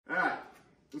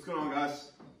What's going on,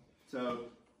 guys? So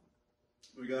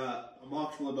we got a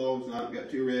box full of dogs tonight. We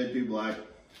got 2 red, 2 black.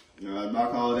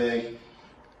 Doc Holiday,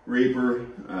 Reaper,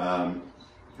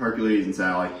 Hercules, and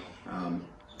Sally.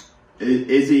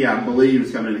 Izzy, I believe,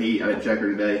 is coming in heat. I didn't check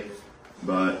her today,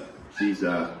 but she's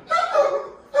right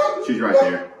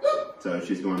there. So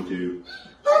she's going to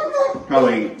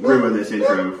probably ruin this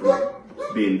intro from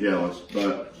being jealous.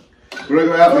 But we're gonna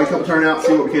go out and make a couple turnouts,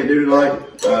 see what we can do tonight.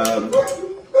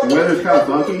 The weather's kind of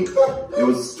funky. It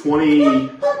was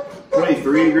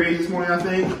 23 degrees this morning, I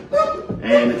think,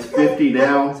 and it's 50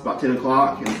 now. It's about 10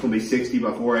 o'clock, and it's gonna be 60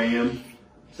 by 4 a.m.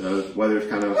 So the weather's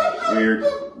kind of weird,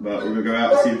 but we're gonna go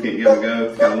out and see if we can't get them to go.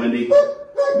 It's kind of windy,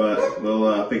 but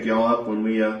we'll pick y'all up when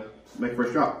we make the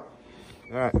first drop.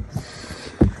 All right,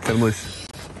 cut them loose.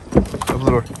 Open the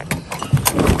door. Come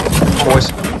on, boys.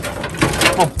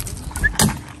 Come on.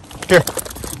 Here.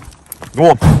 Go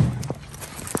on.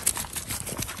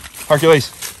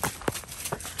 Hercules.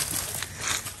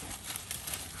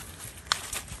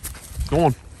 Go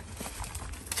on.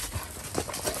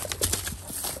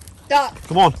 Doc.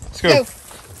 Come on, let's go.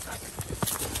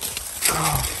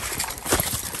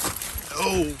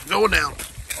 Oh, going down.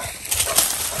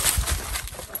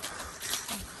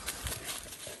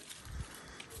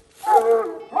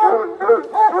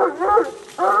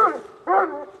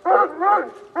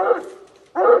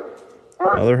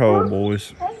 Another hole,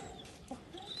 boys.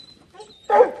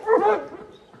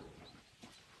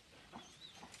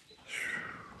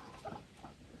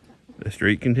 The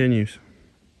streak continues.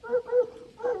 Doc,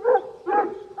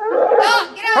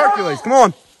 get out. Hercules, come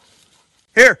on.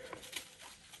 Here.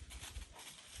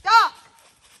 Doc.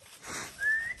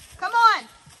 Come on.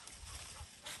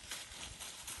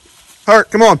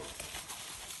 Hurt, come on.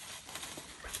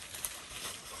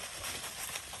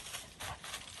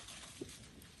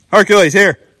 Hercules,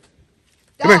 here.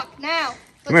 Doc, Come here. now.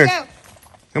 Come Let's here. go.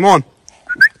 Come on.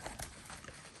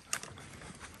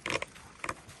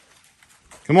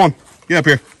 Come on. Get up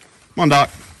here. Come on, Doc.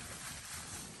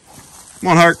 Come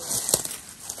on, Hurt.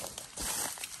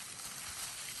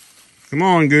 Come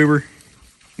on, Goober.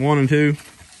 1 and 2.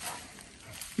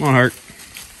 Come on, Hurt.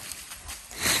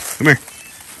 Come here.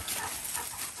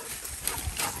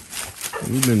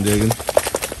 You've been digging.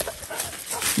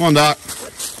 Come on, Doc.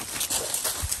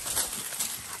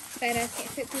 Fat ass can't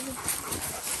fit people.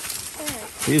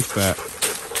 Fat. He is fat.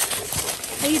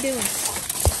 How you doing?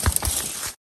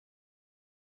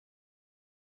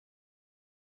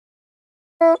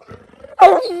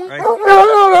 Right.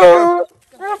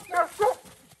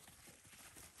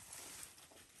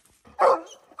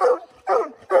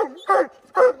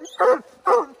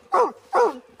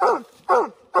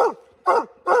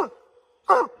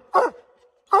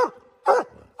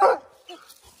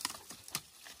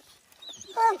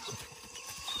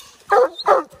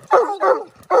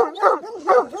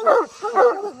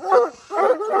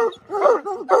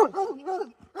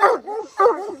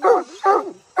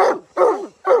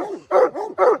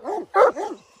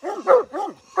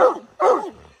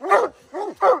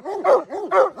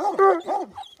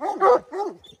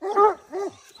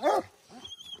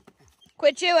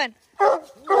 Quit chewing.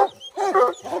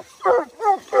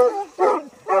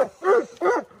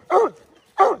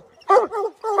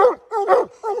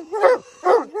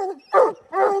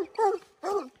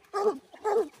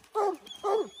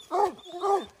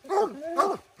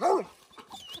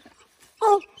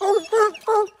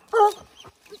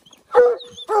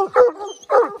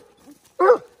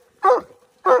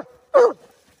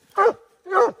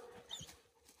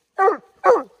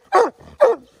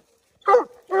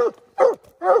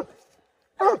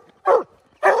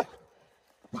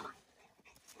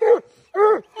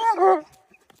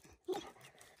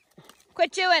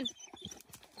 Quit chewing.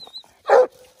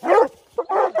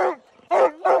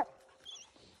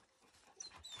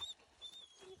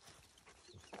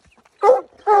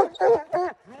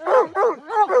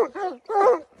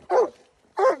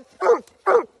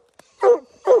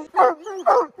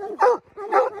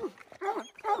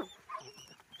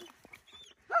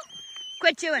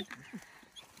 Quit chewing.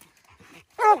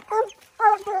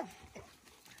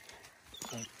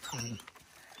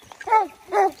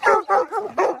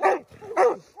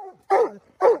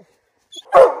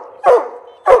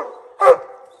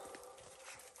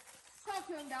 Talk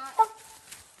to him, Doc.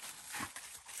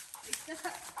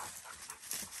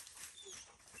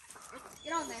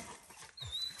 Get on there.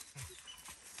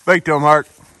 Speak to him, Hurt.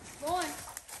 Go on.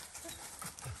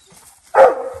 Go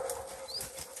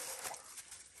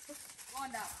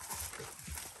on, Doc.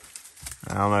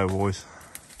 I don't know, boys.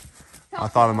 I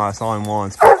thought I might have saw him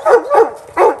once, but it's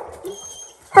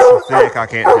so thick I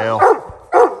can't tell.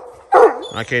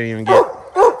 I can't even get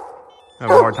I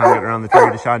have a hard time getting around the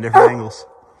tree to shine different angles.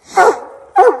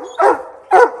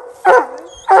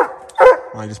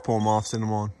 I just pull them off, send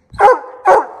them on.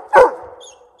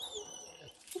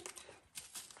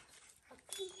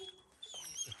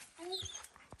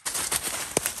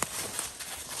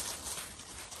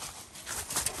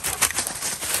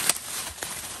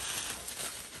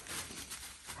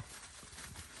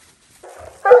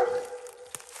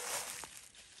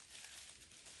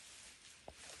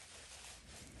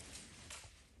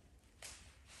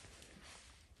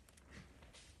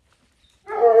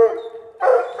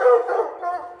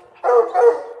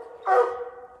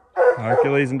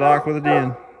 Hercules and Doc with a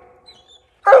den.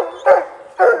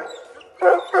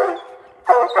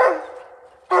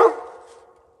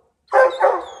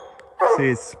 See,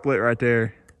 it's split right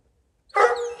there.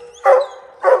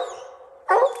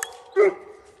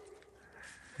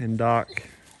 And Doc,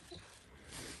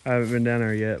 I haven't been down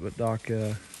there yet, but Doc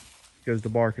goes to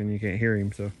barking, you can't hear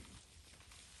him, so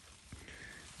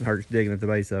Herc's digging at the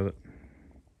base of it.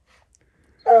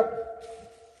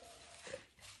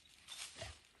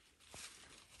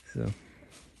 So,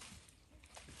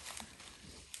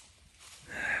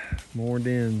 more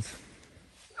dens,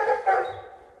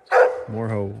 more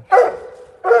holes.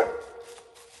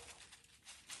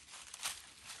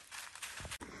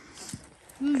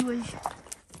 You was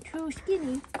too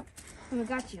skinny when I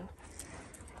got you.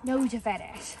 No, he's a fat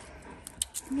ass.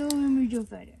 No, he's a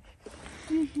fat ass.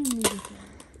 You should be a fat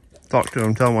ass. Talk to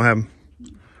him, tell him what happened.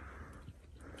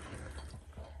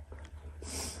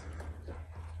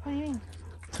 What do you mean?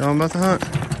 Tell him about the hunt.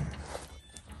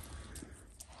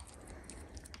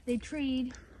 They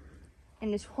treed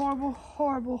in this horrible,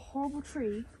 horrible, horrible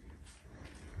tree.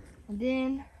 And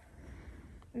then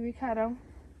we recut them.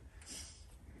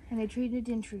 And they treed in a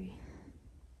den tree.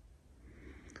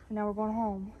 And now we're going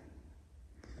home.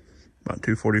 About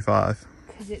 2:45.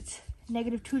 Because it's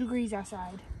 -2 degrees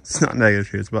outside. It's not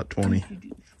 -2, it's about 20. Thank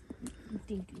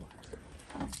you.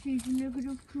 It's -2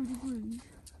 degrees.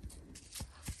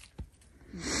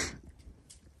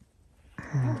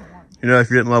 You know, if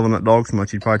you didn't love that dog so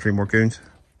much, you'd probably treat more coons.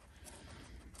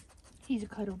 He's a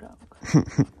cuddle dog.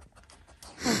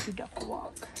 Don't you duck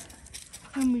walk.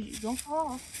 Don't fall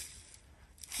off.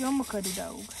 I'm a cuddle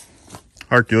dog.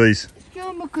 Hercules.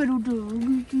 I'm a cuddle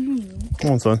dog.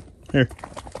 Come on, son. Here.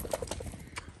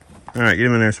 All right, get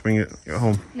him in there so we can get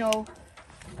home. No.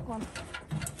 Come on.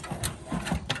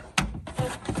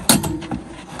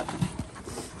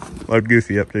 Load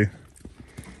Goofy up too.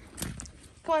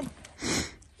 Come on.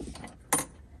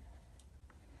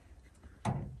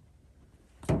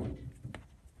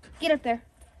 Get up there.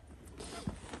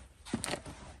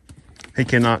 He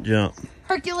cannot jump.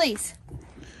 Hercules.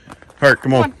 Herc,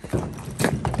 come on.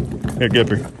 Here,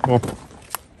 get up here. Come on.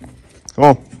 Come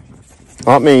on.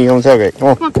 Not me on the tailgate. Come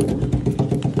on.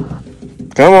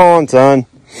 Come on, son.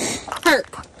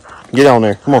 Herc. Get on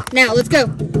there. Come on. Now, let's go.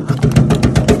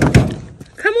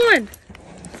 Come on.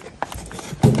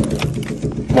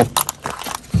 Come on.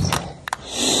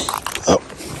 Oh.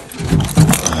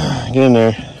 Get in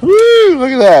there. Woo!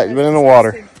 Look at that. You've been in the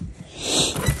water.